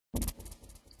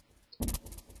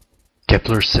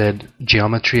Kepler said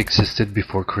geometry existed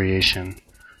before creation.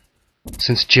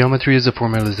 Since geometry is a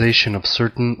formalization of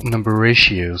certain number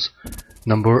ratios,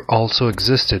 number also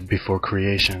existed before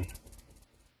creation.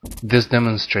 This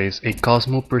demonstrates a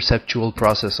cosmo-perceptual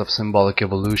process of symbolic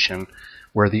evolution,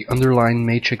 where the underlying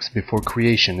matrix before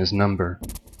creation is number.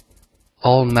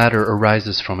 All matter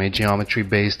arises from a geometry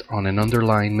based on an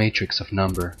underlying matrix of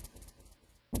number.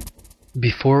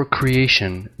 Before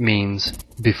creation means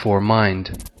before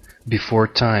mind, before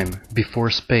time,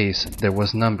 before space, there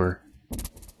was number.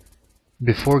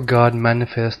 Before God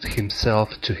manifested himself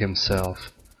to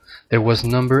himself, there was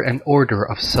number and order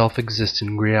of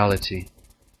self-existing reality.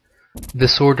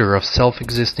 This order of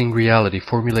self-existing reality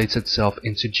formulates itself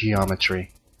into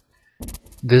geometry.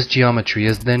 This geometry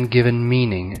is then given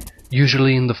meaning,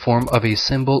 usually in the form of a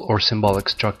symbol or symbolic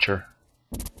structure.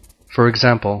 For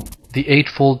example, the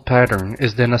 8-fold pattern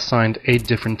is then assigned 8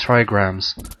 different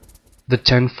trigrams. The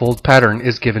 10-fold pattern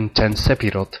is given 10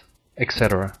 sepirot,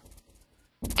 etc.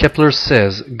 Kepler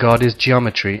says God is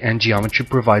geometry, and geometry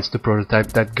provides the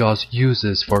prototype that God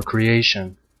uses for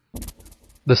creation.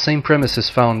 The same premise is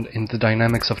found in the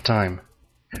dynamics of time.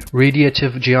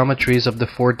 Radiative geometries of the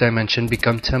 4th dimension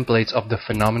become templates of the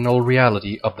phenomenal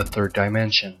reality of the 3rd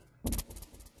dimension.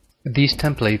 These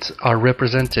templates are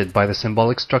represented by the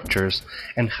symbolic structures,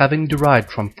 and having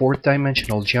derived from 4th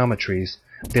dimensional geometries,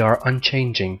 they are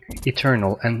unchanging,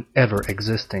 eternal, and ever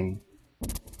existing.